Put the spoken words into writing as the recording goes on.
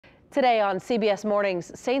Today on CBS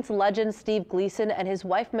Mornings, Saints legend Steve Gleason and his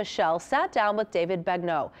wife Michelle sat down with David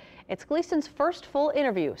Begnaud. It's Gleason's first full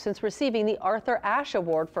interview since receiving the Arthur Ashe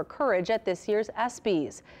Award for Courage at this year's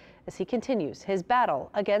ESPYs, as he continues his battle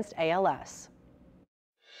against ALS.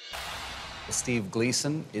 Steve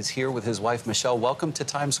Gleason is here with his wife Michelle. Welcome to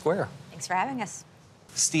Times Square. Thanks for having us.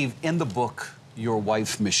 Steve, in the book, your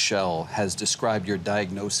wife Michelle has described your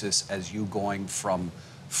diagnosis as you going from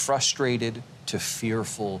frustrated to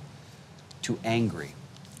fearful to angry.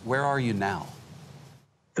 Where are you now?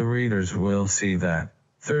 The readers will see that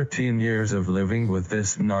 13 years of living with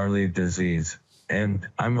this gnarly disease, and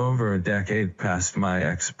I'm over a decade past my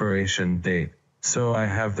expiration date, so I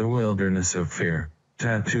have the wilderness of fear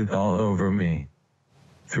tattooed all over me.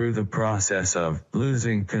 Through the process of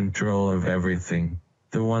losing control of everything,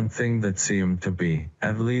 the one thing that seemed to be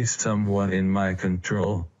at least somewhat in my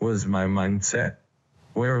control was my mindset.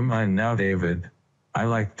 Where am I now, David? I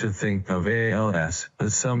like to think of ALS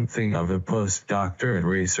as something of a postdoctorate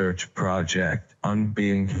research project on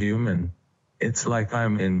being human. It's like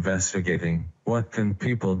I'm investigating what can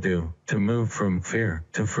people do to move from fear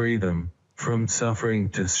to freedom, from suffering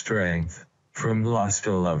to strength, from loss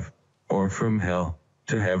to love, or from hell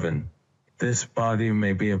to heaven. This body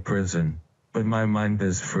may be a prison, but my mind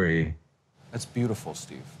is free. That's beautiful,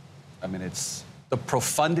 Steve. I mean, it's the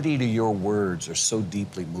profundity to your words are so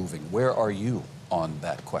deeply moving. Where are you on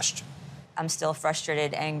that question? I'm still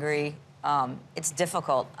frustrated, angry. It's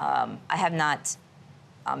difficult. I have not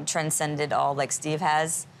transcended all like Steve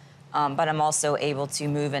has, but I'm also able to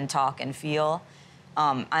move and talk and feel.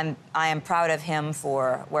 I am proud of him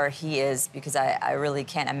for where he is, because I really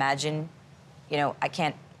can't imagine,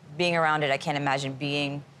 being around it, I can't imagine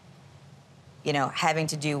being, having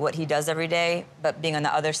to do what he does every day, but being on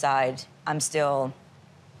the other side, I'm still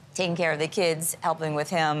taking care of the kids, helping with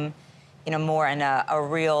him, more in a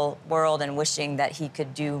real world, and wishing that he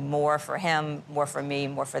could do more for him, more for me,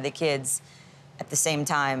 more for the kids. At the same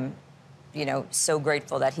time, so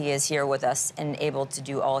grateful that he is here with us and able to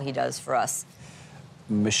do all he does for us.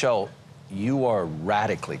 Michelle, you are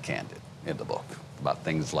radically candid in the book about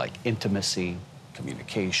things like intimacy,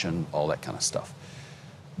 communication, all that kind of stuff.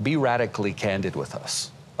 Be radically candid with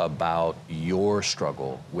us about your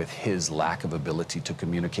struggle with his lack of ability to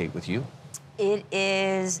communicate with you. It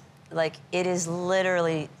is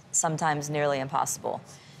literally sometimes nearly impossible.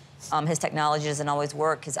 His technology doesn't always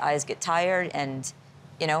work. His eyes get tired, and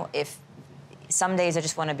if some days I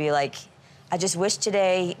just want to be like, I just wish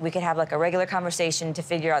today we could have like a regular conversation to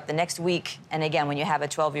figure out the next week. And again, when you have a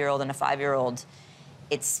 12-year-old and a 5-year-old,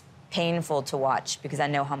 it's painful to watch, because I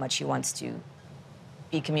know how much he wants to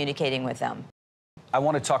be communicating with them. I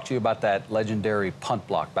want to talk to you about that legendary punt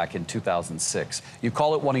block back in 2006. You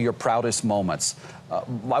call it one of your proudest moments.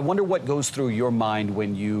 I wonder what goes through your mind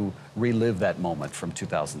when you relive that moment from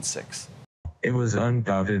 2006. It was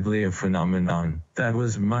undoubtedly a phenomenon that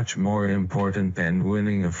was much more important than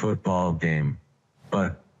winning a football game.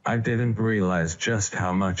 But I didn't realize just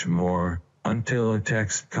how much more until a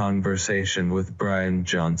text conversation with Brian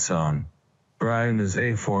Johnson. Brian is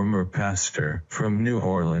a former pastor from New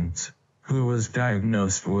Orleans who was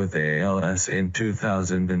diagnosed with ALS in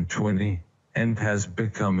 2020 and has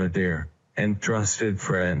become a dear and trusted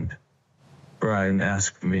friend. Brian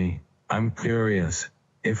asked me, "I'm curious,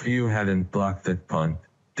 if you hadn't blocked that punt,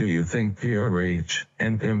 do you think your reach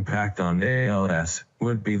and impact on ALS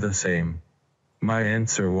would be the same?" My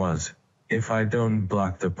answer was, if I don't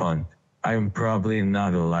block the punt, I'm probably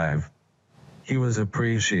not alive. He was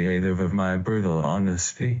appreciative of my brutal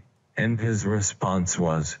honesty, and his response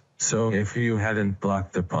was, "So if you hadn't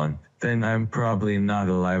blocked the punt, then I'm probably not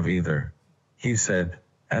alive either." He said,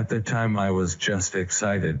 "At the time I was just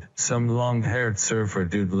excited. Some long-haired surfer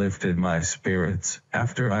dude lifted my spirits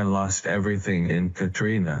after I lost everything in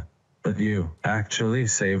Katrina. But you actually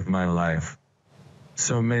saved my life."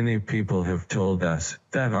 So many people have told us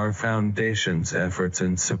that our foundation's efforts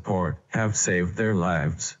and support have saved their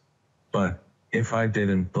lives. But if I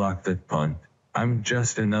didn't block that punt, I'm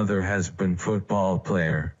just another has-been football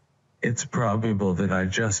player. It's probable that I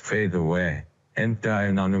just fade away and die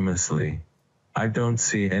anonymously. I don't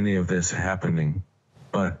see any of this happening.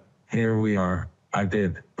 But here we are. I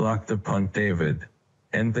did block the punt, David.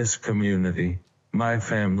 And this community, my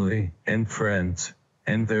family and friends,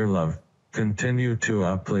 and their love, continue to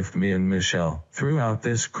uplift me and Michelle throughout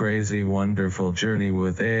this crazy, wonderful journey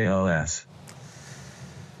with ALS.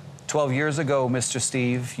 12 years ago, Mr.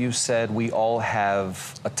 Steve, you said we all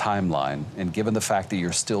have a timeline. And given the fact that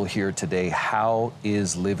you're still here today, how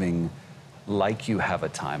is living like you have a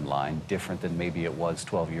timeline different than maybe it was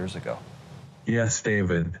 12 years ago? Yes,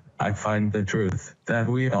 David, I find the truth that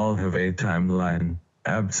we all have a timeline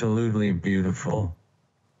absolutely beautiful.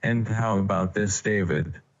 And how about this,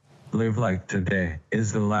 David? Live like today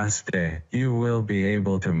is the last day you will be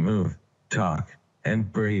able to move, talk,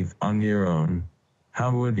 and breathe on your own.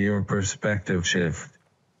 How would your perspective shift?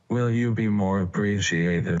 Will you be more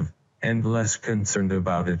appreciative and less concerned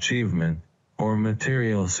about achievement or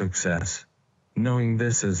material success? Knowing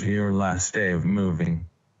this is your last day of moving,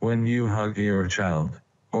 when you hug your child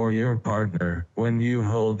or your partner, when you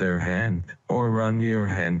hold their hand or run your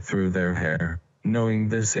hand through their hair, knowing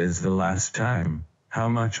this is the last time, how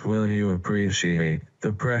much will you appreciate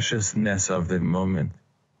the preciousness of the moment?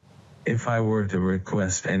 If I were to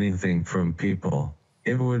request anything from people,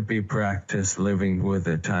 it would be practice living with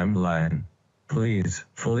a timeline. Please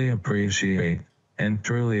fully appreciate and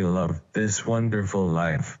truly love this wonderful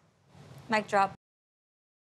life. Mic drop.